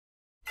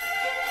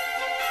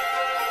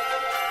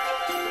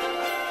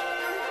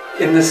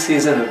In this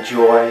season of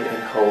joy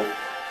and hope,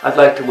 I'd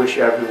like to wish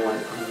everyone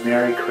a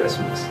Merry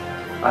Christmas,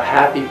 a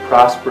happy,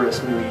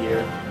 prosperous New Year,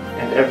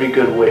 and every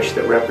good wish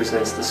that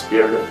represents the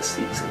spirit of the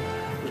season,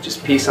 which is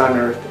peace on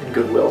earth and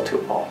goodwill to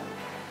all.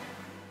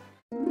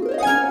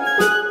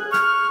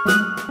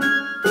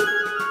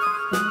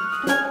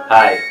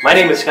 Hi, my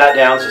name is Scott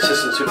Downs,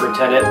 Assistant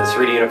Superintendent in the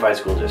Sarita Unified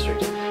School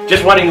District.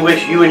 Just wanting to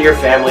wish you and your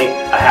family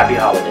a happy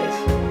holidays.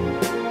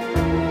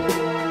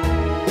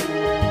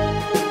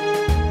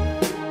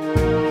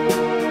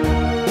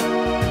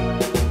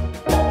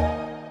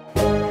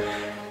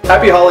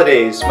 Happy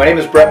holidays. My name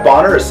is Brett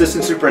Bonner,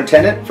 Assistant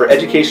Superintendent for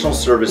Educational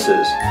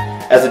Services.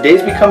 As the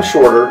days become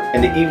shorter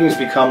and the evenings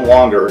become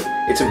longer,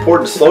 it's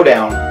important to slow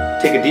down,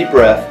 take a deep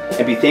breath,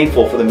 and be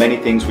thankful for the many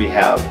things we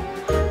have.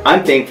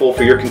 I'm thankful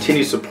for your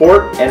continued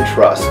support and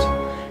trust.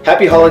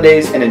 Happy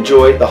holidays and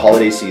enjoy the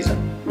holiday season.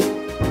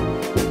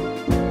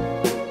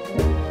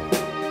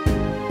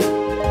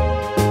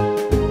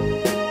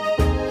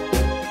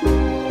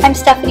 I'm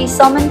Stephanie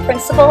Silman,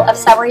 Principal of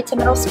Sahuarita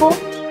Middle School.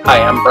 Hi,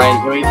 I'm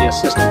Brian Huey, the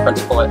Assistant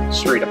Principal at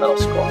Sarita Middle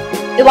School.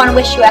 We want to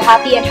wish you a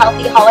happy and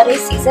healthy holiday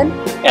season.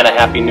 And a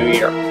Happy New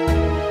Year.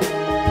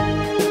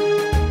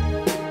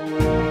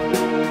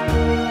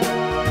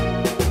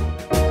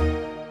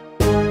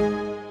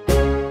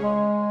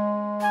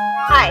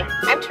 Hi,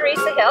 I'm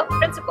Teresa Hill,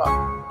 Principal.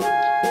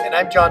 And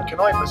I'm John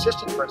Canoy,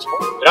 Assistant Principal.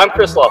 And I'm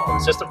Chris Laughlin,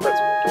 Assistant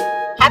Principal.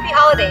 Happy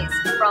holidays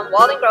from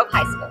Walden Grove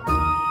High School.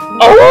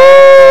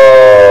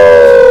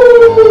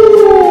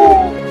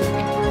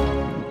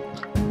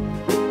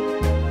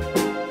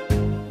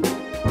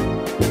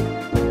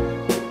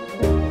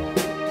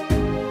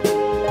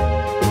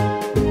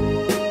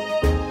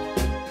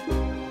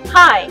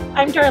 Hi,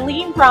 I'm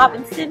Darlene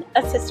Robinson,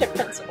 Assistant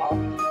Principal.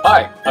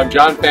 Hi, I'm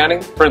John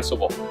Fanning,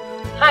 Principal.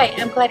 Hi,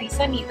 I'm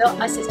Clarissa Nido,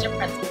 Assistant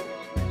Principal.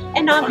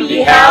 And on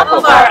behalf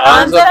of our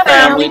Anza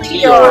family to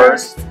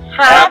yours,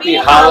 happy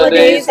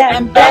holidays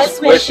and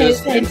best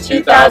wishes in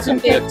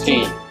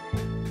 2015.